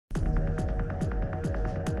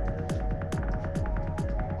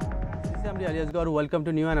Let's go. Welcome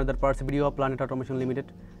to new another parts video of Planet Automation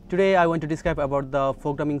Limited. Today I want to describe about the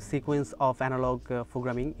programming sequence of analog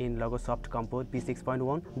programming in Logosoft Comport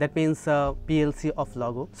B6.1. That means PLC of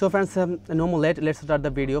Logo. So friends, no more late. Let's start the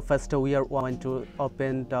video. First we are going to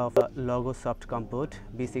open the Logosoft Comport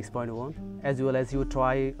B6.1. As well as you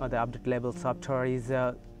try the update level software is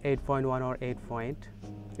 8.1 or 8.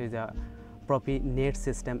 There is a Propi.NET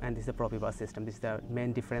system and this is a Profibus system. This is the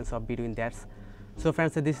main difference of between that. So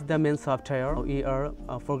friends, this is the main software. We are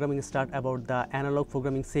programming start about the analog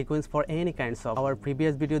programming sequence for any kinds of. Our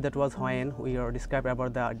previous video that was when we are described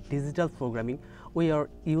about the digital programming. We are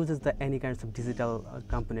uses the any kinds of digital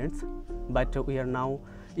components, but we are now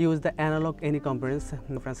use the analog any components.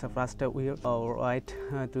 Friends, first we are right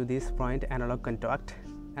to this point analog contact.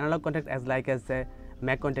 Analog contact as like as the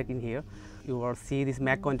MAC contact in here. You will see this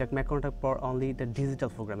MAC contact for only the digital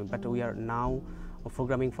programming, but we are now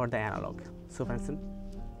programming for the analog. So friends,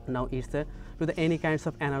 now it's to the any kinds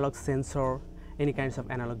of analog sensor, any kinds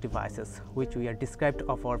of analog devices which we are described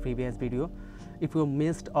of our previous video. If you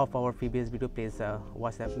missed of our previous video, please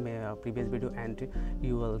watch the previous video and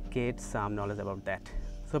you will get some knowledge about that.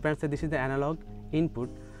 So friends, this is the analog input.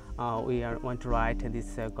 We are want to write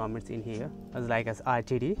these comments in here as like as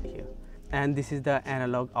RTD here, and this is the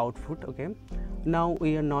analog output. Okay, now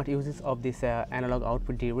we are not using of this analog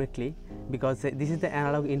output directly, because this is the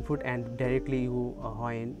analog input and directly you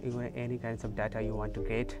when any kinds of data you want to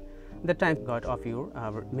get the time got of your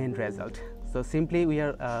main result. So simply we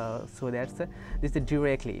are so that's this is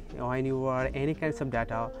directly when you are any kinds of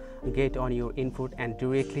data get on your input and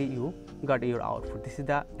directly you got your output. This is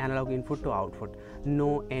the analog input to output,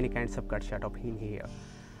 no any kinds of cut short of in here.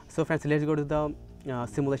 So friends, let's go to the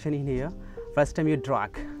simulation in here. First time you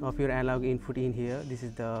drag of your analog input in here. This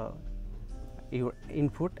is the your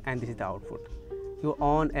input and this is the output. You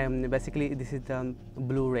on basically this is the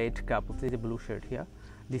blue red cup. This is the blue shirt here.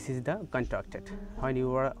 This is the contacted. When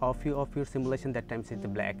you are off your simulation, that time is the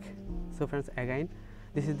black. So friends, again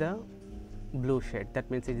this is the blue shade. That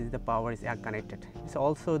means it is the power is connected. It's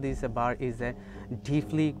also this bar is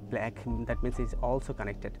deeply black. That means it's also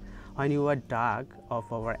connected. When you are dark of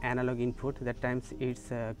our analog input, that times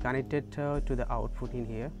it's connected to the output in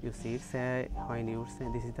here. You see it's when you say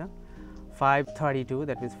this is the 532,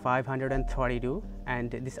 that means 532, and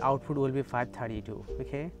this output will be 532.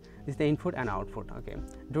 Okay, this is the input and output. Okay,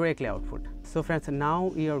 directly output. So friends, now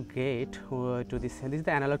we are get to this. This is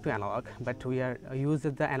the analog to analog, but we are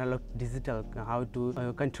uses the analog digital how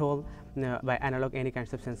to control by analog any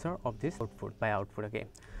kinds of sensor of this output by output. Okay,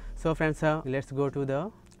 so friends, let's go to the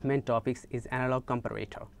main topics is analog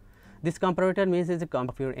comparator. This comparator means is a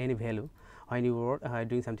of your any value. When you are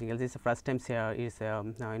doing something else, this is the first time here is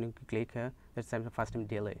when you click that's time the first time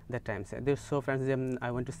delay that time. So friends,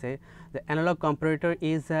 I want to say the analog comparator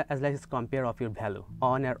is as like as compare of your value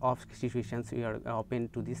on or off situations. We are open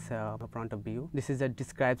to this front of view. This is a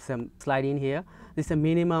describes slide in here. This is a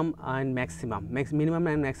minimum and maximum minimum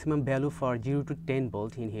and maximum value for 0 to 10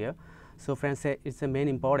 volt in here. So friends, it's the main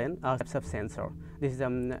important types of sensor. This is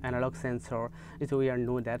analog sensor. So we are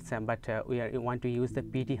know that, but we want to use the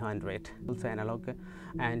PT100, also analog,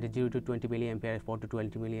 and 0 to 20 milliampere, 4 to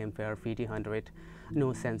 20 milliampere, PT100,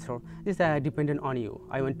 no sensor. This is dependent on you.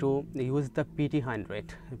 I want to use the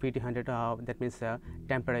PT100. PT100 that means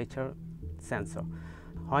temperature sensor.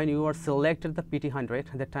 When you are selected the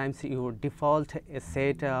PT100, the times your default is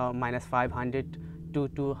set minus 500 to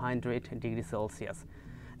 200 degrees Celsius.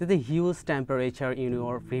 This is a huge temperature in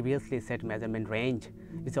your previously set measurement range.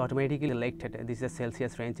 It's automatically selected. This is the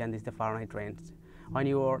Celsius range and this is the Fahrenheit range. When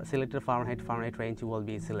you are selected Fahrenheit range, you will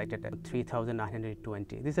be selected at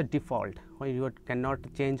 3920. This is a default. When you cannot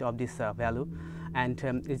change of this value, and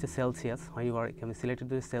it's a Celsius. When you are selected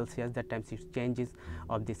to the Celsius, that times it changes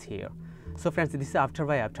of this here. So friends, this is after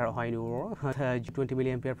by after when you are 20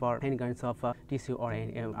 milliampere for any kinds of TCU or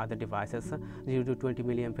any other devices, 0 to 20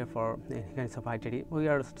 milliampere for any kinds of RTD. We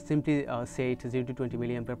are simply say it 0 to 20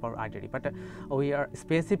 milliampere for RTD, but we are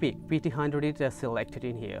specific PT100 is selected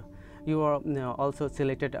in here. You are also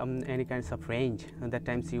selected any kinds of range. That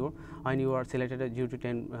times you when you are selected 0 to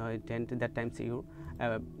 10 that times you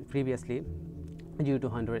previously 0 to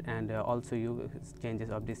 100 and also you changes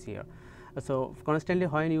of this here. So constantly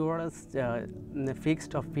when you are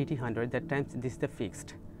fixed of PT100, that times this is the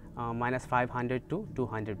fixed minus 500 to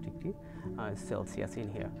 200 degree Celsius in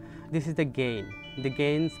here. This is the gain. The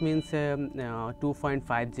gains means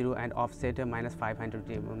 2.50 and offset minus 500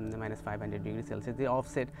 degrees Celsius. The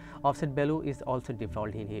offset value is also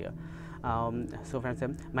default in here. So friends,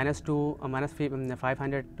 minus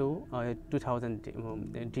 500 to 2000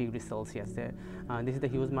 degrees Celsius. This is the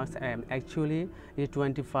huge marks. Actually, it is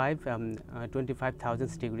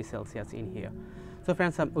 25,000 degrees Celsius in here. So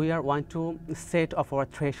friends, we want to set of our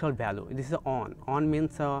threshold value. This is on. On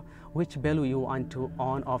means which value you want to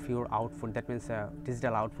on of your output. That means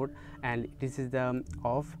digital output, and this is the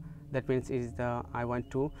off. That means is the I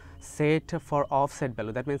want to set for offset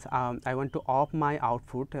value. That means I want to off my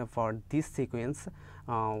output for this sequence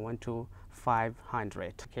 1 to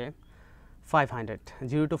 500. Okay, 500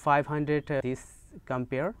 0 to 500. This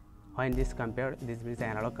compare. When this compare, this is the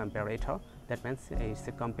analog comparator. That means it's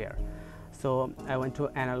a compare. So I want to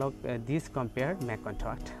analog this compare make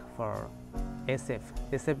contact for SF.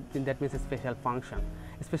 SF, that means a special function.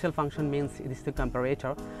 A special function means this is the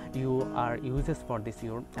comparator you are uses for this.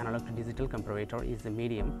 Your analog to digital comparator is the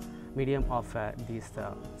medium of these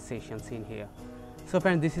sessions in here. So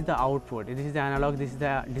friends, this is the output. This is the analog. This is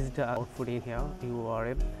the digital output in here. You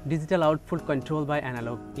are a digital output controlled by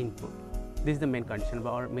analog input. This is the main condition,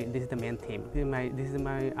 or this is the main theme. This is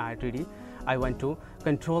my RTD. I want to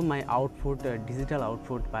control my output, digital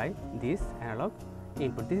output, by this analog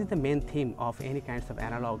input. This is the main theme of any kinds of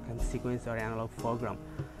analog sequence or analog program.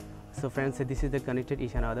 So friends, this is the connected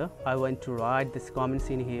each another. I want to write this comments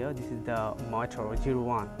in here. This is the motor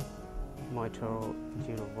 01, motor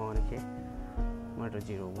 01. Okay, motor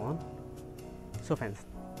 01. So friends,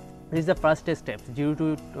 this is the first step. 0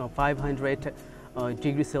 to 500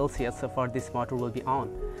 degrees Celsius for this motor will be on.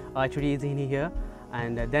 Actually is in here.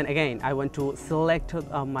 And then again, I want to select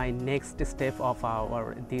my next step of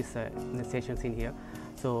our these sessions in here.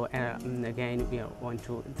 So again, we want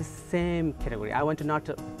to the same category. I want to not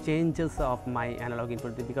changes of my analog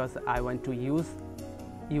input, because I want to use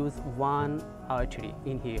one RTD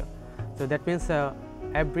in here. So that means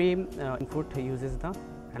every input uses the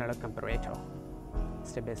analog comparator.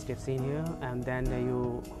 Step by steps in here, and then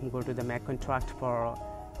you go to the make contract for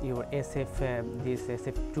your SF, this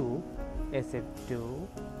SF2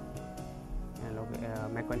 analog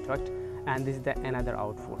make contract, and this is the another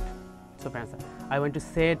output. So friends, I want to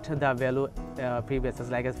set the value previous PT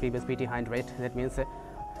 100. That means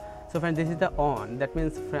so friends, this is the on. That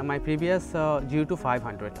means from my previous 0 to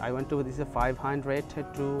 500, I want to this is 500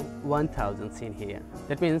 to 1000 in here.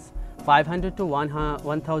 That means 500 to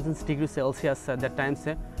 1000 degrees Celsius. That times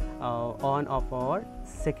on of our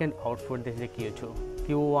second output. This is the Q2.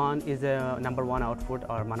 Q1 is a number 1 output,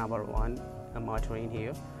 or number 1 motor in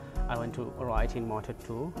here. I want to write in motor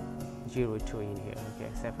 2 02 in here. Okay,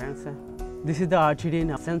 so friends, this is the RTD.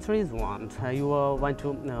 Now sensor is 1. You want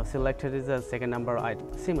to select it as a second number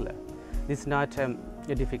similar. This is not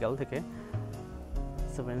difficult. Okay,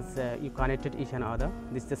 so friends, you connected each another.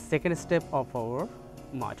 This is the second step of our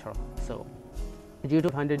motor. So 0 to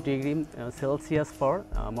 100 degrees Celsius for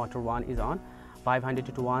motor 1 is on.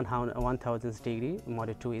 500 to 1000 degree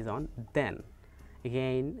motor 2 is on. Then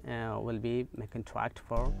again will be make contract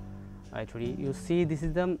for RTD. You see, this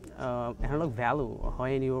is the analog value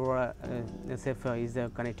when your SF is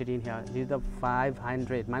connected in here. This is the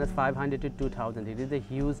 500 minus 500 to 2000. It is the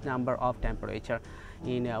huge number of temperature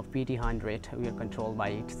in PT 100. We are controlled by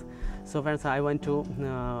it. So friends, I want to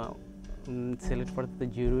select for the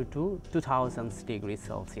 0 to 2000 degrees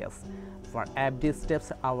Celsius. For every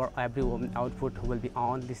steps, our every output will be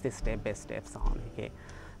on. This is the step by steps on. Okay,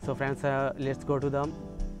 so friends, let's go to the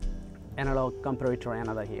analog comparator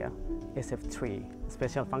another here. SF3,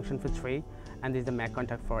 special function for 3, and this is the make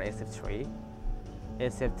contact for SF3.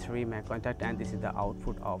 SF3 make contact, and this is the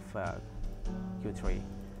output of Q3.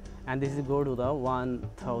 And this is go to the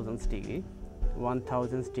 1000 degree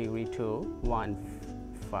to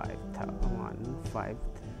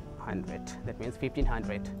 1500. That means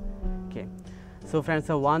 1500. Okay, so friends,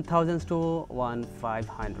 1000 to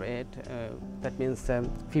 1500. That means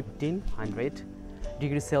 1500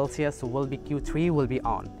 degrees Celsius will be Q3 will be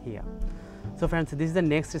on here. So friends, this is the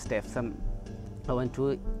next step. I want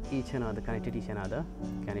to connected each another.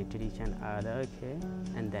 Okay,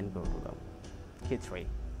 and then go to the Q3.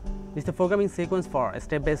 This is the programming sequence for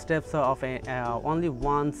step by steps of only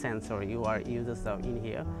one sensor you are uses in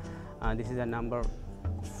here. This is a number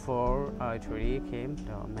 4 RTD came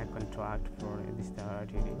to make contract for this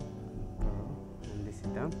RTD, and this is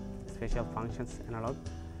the special functions analog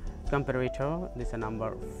comparator. This is a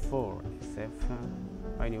number 4 SF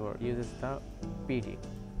when you uses the PD.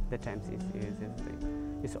 The times it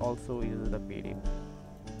also uses the PD.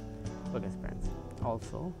 Okay friends,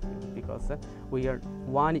 also, because we are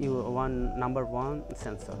number one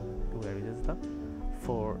sensor where it is the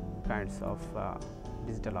 4 kinds of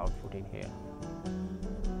digital output in here.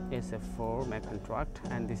 SF4 may contract,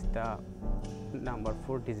 and this is the number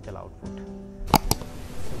 4 digital output. So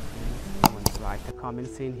I'm going to write the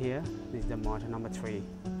comments in here. This is the motor number 3,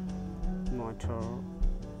 motor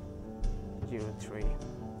 03,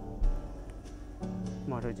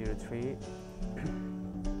 motor 03.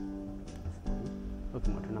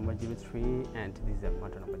 Okay, motor number 03, and this is the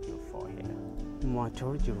motor number 04 here.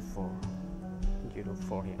 Motor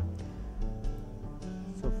 04 here.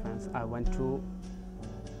 So friends, I want to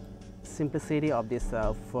simplicity of this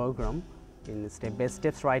program in step by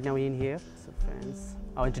steps right now in here. So friends,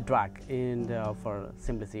 I want to drag in for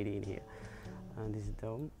simplicity in here, and this is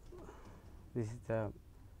the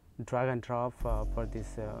drag and drop for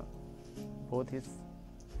this both is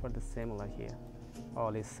for the similar here.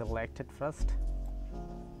 All is selected first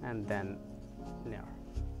and then near.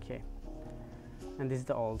 Okay, and this is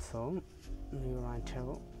the also new right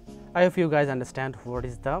here. I hope you guys understand what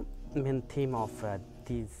is the main theme of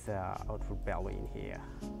these output value in here,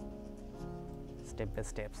 step by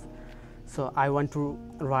steps. So I want to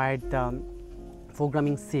write the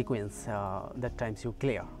programming sequence that times you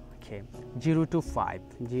clear. Okay, 0 to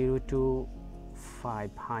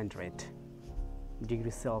 500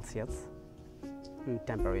 degrees Celsius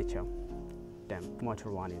temperature.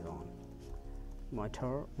 Motor 1 is on,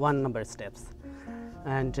 motor 1 number steps,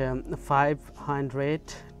 and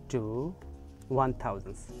 500 to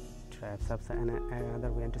 1000 steps, and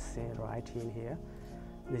another way to say right in here.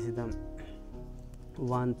 This is the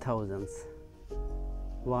 1000s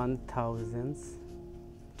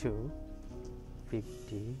to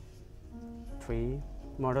 53.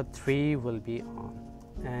 Motor 3 will be on,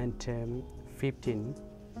 and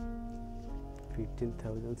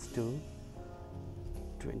 15,000 to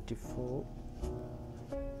 24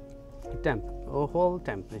 temp. Whole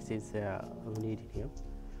temp this is needed here.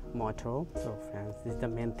 Motor. So friends, this is the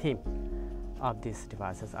main theme of these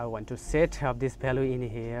devices. I want to set up this value in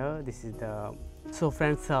here. This is the so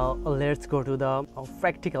friends, let's go to the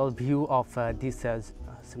practical view of this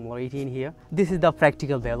similarity in here. This is the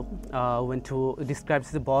practical value when to describe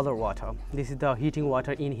the boiler water. This is the heating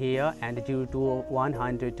water in here, and due to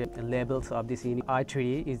 100 levels of this in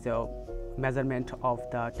RTD is the measurement of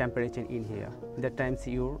the temperature in here. That times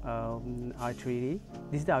your RTD.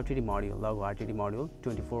 This is the RTD module, logo RTD module,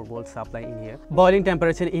 24 volt supply in here. Boiling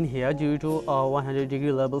temperature in here due to 100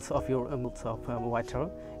 degree levels of your water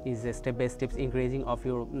is a step by step increasing of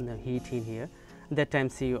your heat in here. That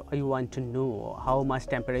times you want to know how much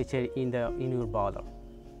temperature in your boiler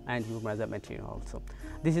and your measurement here also.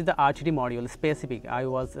 This is the RTD module specific. I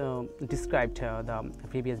was described the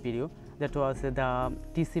previous video. That was the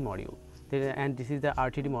TC module. And this is the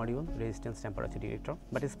RTD module, resistance temperature detector,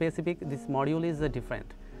 but specific this module is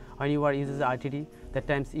different. When you are using the RTD, that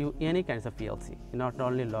times you any kinds of PLC, not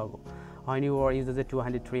only logo. When you are using the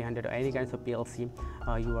 200, 300 or any kinds of PLC,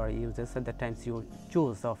 you are users at that times you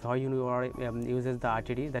choose of how you are uses the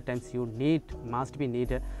RTD. That times you must be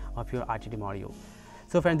needed of your RTD module.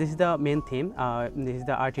 So friends, this is the main theme. This is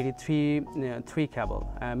the RTD 3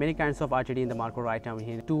 cable. Many kinds of RTD in the market right now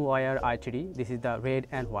here. 2-wire RTD. This is the red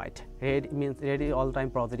and white. Red means red is all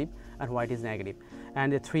time positive and white is negative.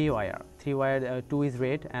 And the 3-wire. 3-wire 2 is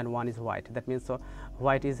red and 1 is white. That means so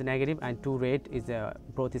white is negative and 2 red is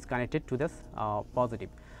both is connected to this positive.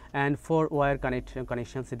 And 4-wire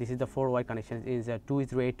connections. This is the 4-wire connection. Is 2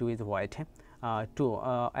 is red, 2 is white.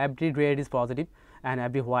 Every red is positive and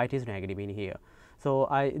every white is negative in here. So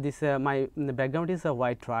my background is a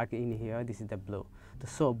white track in here. This is the blue.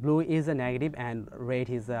 So blue is a negative and red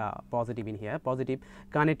is a positive in here. Positive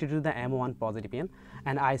connected to the M1 positive pin,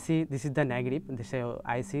 and IC this is the negative. This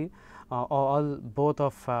IC both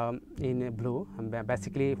of in blue,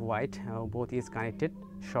 basically white. Both is connected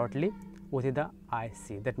shortly with the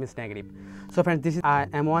IC. That means negative. So friends, this is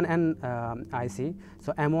M1 and IC.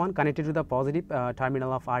 So M1 connected to the positive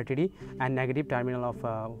terminal of RTD and negative terminal of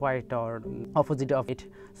white or opposite of it.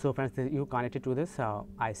 So friends, you connected to this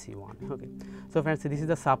IC1. Okay. So friends, this is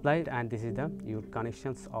the supply and this is the your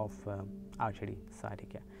connections of RTD side.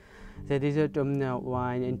 Okay. So these are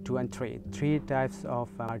 1 and 2 and 3. 3 types of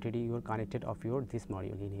RTD you are connected of your this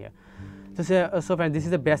module in here. So friends, this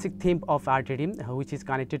is the basic theme of RTD, which is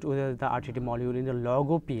connected to the RTD module in the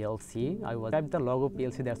logo PLC. I was the logo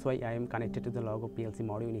PLC, that's why I am connected to the logo PLC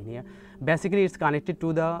module in here. Basically, it's connected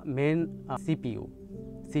to the main CPU.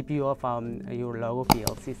 CPU of your logo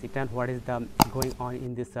PLC system. What is the going on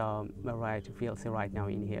in this right PLC right now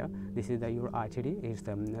in here? This is your RTD. It's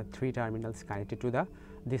 3 terminals connected to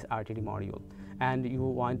this RTD module, and you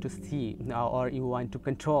want to see or you want to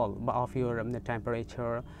control of your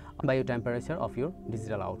temperature by your temperature of your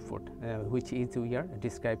digital output, which is here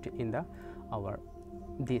described in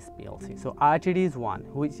this PLC. So RTD is one,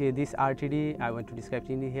 which this RTD I want to describe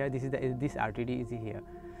in here. This RTD is here.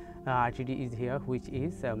 RTD is here, which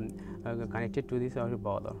is connected to this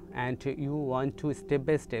boiler, and you want to step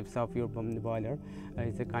by steps of your boiler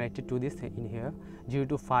is connected to this in here. 0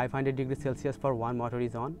 to 500 degrees Celsius for one motor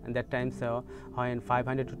is on, and that times when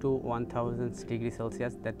 500 to 1000 degrees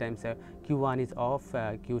Celsius, that times Q1 is off,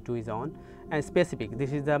 Q2 is on, and specific.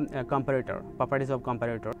 This is the comparator, properties of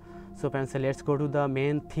comparator. So friends, let's go to the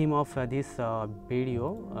main theme of this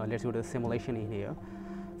video. Let's go to the simulation in here.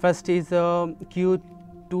 First is Q2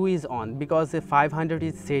 is on because 500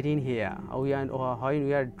 is set in here. We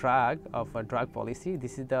are drag of a drag policy.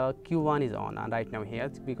 This is the Q1 is on, and right now here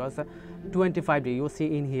because 25 degree, you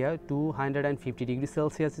see in here 250 degrees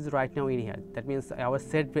Celsius is right now in here. That means our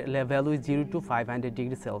set value is 0 to 500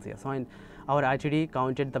 degrees Celsius. When our RTD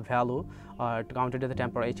counted the value counted the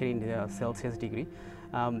temperature in the Celsius degree,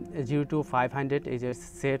 0 to 500 is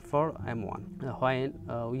set for M1. When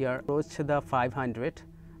we are approach the 500,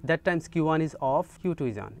 that times Q1 is off, Q2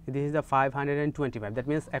 is on. This is the 525. That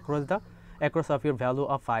means across of your value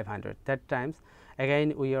of 500. That times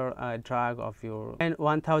again we are drag of your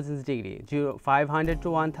 1000 degree, 500 to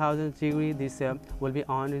 1000 degree. This will be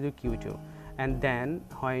on to Q2, and then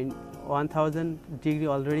when 1000 degree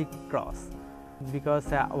already cross, because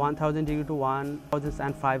 1000 degree to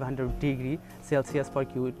 1500 degree Celsius for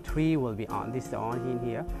Q3 will be on. This is on in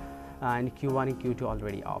here, and Q1 and Q2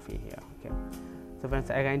 already off in here. Okay. So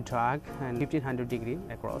friends, again drag and 1500 degree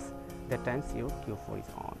across. That times your Q4 is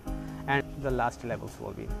on, and the last levels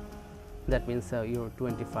will be. That means your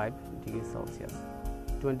 25 degrees Celsius,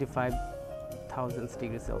 25,000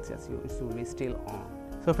 degrees Celsius. You should be still on.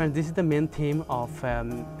 So friends, this is the main theme of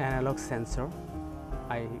analog sensor.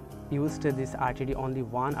 I used this RTD, only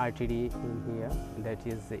one RTD in here, that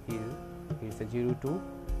is a 0 to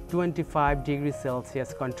 25 degrees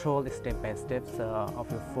Celsius control step by steps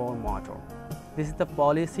of your 4 motor. This is the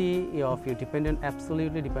policy of your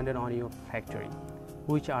absolutely dependent on your factory,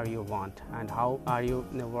 which are you want and how are you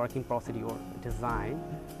working procedure design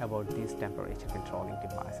about these temperature controlling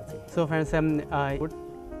devices. So friends, I would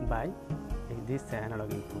buy this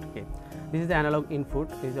analog input. Okay, this is the analog input,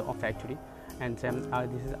 this is of factory, and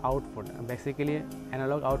this is output. Basically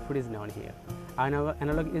analog output is known here.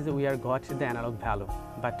 Analog is we are got the analog value,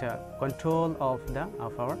 but control of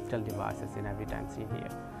our digital devices in every time see here.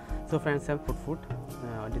 So friends, output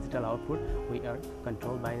digital output we are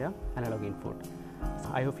controlled by the analog input.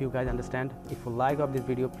 So I hope you guys understand. If you like of this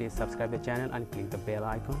video, please subscribe the channel and click the bell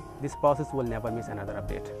icon. This process will never miss another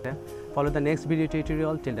update. Follow the next video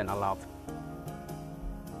tutorial. Till then, Allah Hafiz.